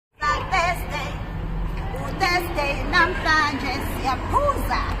Thursday, namhlanje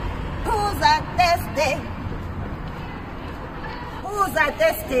siyaphuza. Phuza Thursday. Phuza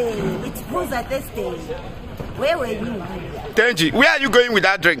Thursday. It's Phuza Thursday. Where were you? Thenji, where are you going with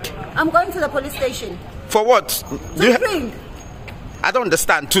that drink? I'm going to the police station. For what? To drink. I don't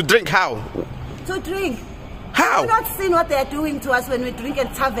understand. To drink how? To drink. How? Have you not seen what they are doing to us when we drink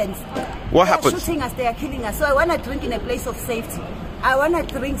at taverns? What They happened? are shooting us, they are killing us. So I want to drink in a place of safety. I want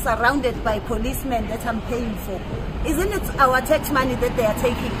to drink surrounded by policemen that I'm paying for. Isn't it our tax money that they are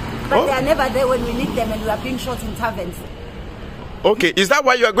taking? But they are never there when we need them and we are being shot in taverns. Okay, is that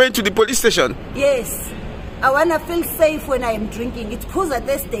why you are going to the police station? Yes. I want to feel safe when I am drinking. It's Phuza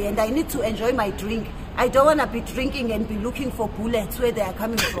Thursday and I need to enjoy my drink. I don't want to be drinking and be looking for bullets where they are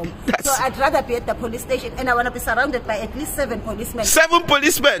coming from. So I'd rather be at the police station and I want to be surrounded by at least 7 policemen. 7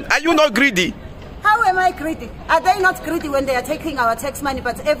 policemen? Are you not greedy? How am I greedy? Are they not greedy when they are taking our tax money,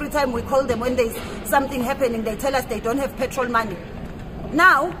 but every time we call them when there's something happening, they tell us they don't have petrol money?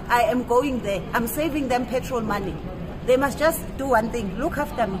 Now, I am going there. I'm saving them petrol money. They must just do one thing, look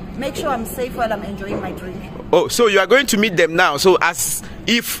after me. Make sure I'm safe while I'm enjoying my drink. Oh, so you are going to meet them now. So as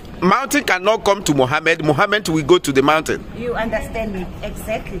if mountain cannot come to Mohammed, Mohammed will go to the mountain. You understand me?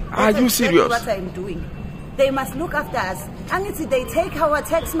 Exactly. Are you serious? That's what I'm doing. They must look after us. And it's, they take our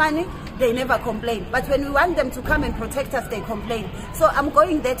tax money, they never complain. But when we want them to come and protect us, they complain. So I'm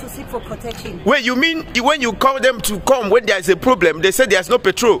going there to seek for protection. Wait, you mean when you call them to come when there is a problem, they say there's no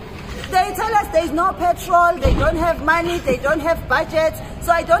petrol? They tell us there's no petrol, they don't have money, they don't have budget.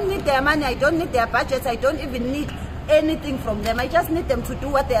 So I don't need their money, I don't need their budgets, I don't even need anything from them. I just need them to do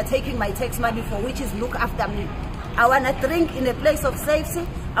what they are taking my tax money for, which is look after me. I want to drink in a place of safety.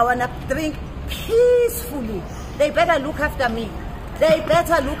 I want to drink peacefully. They better look after me. They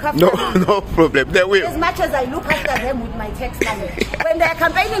better look after me. No problem, they will. As much as I look after them with my tax money. When they are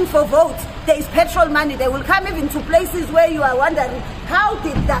campaigning for votes, there is petrol money. They will come even to places where you are wondering, how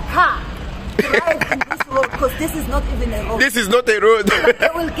did the car drive in this road? Because this is not even a road. This is not a road. But they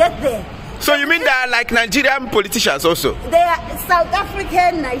will get there. So you mean they are like Nigerian politicians also? They are South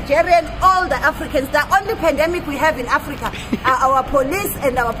African, Nigerian, all the Africans. The only pandemic we have in Africa are our police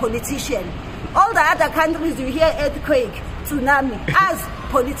and our politicians. All the other countries you hear earthquake, tsunami. As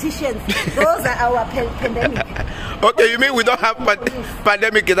politicians, those are our pandemic. Okay, you mean we don't have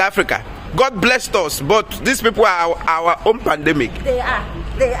pandemic in Africa? God blessed us, but these people are our own pandemic. They are.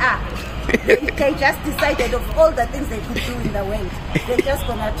 They just decided of all the things they could do in the world. They're just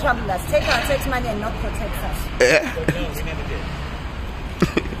going to trouble us, take our tax money and not protect us.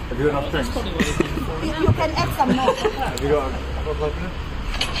 Have you got enough drinks? You can add some more. Have you got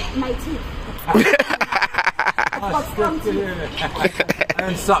My teeth.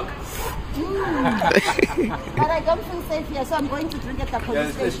 and suck. But I don't feel safe here, so I'm going to drink at the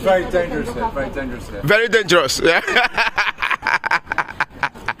police station. It's very dangerous here. Very dangerous here. Very dangerous. Yeah.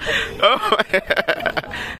 Oh.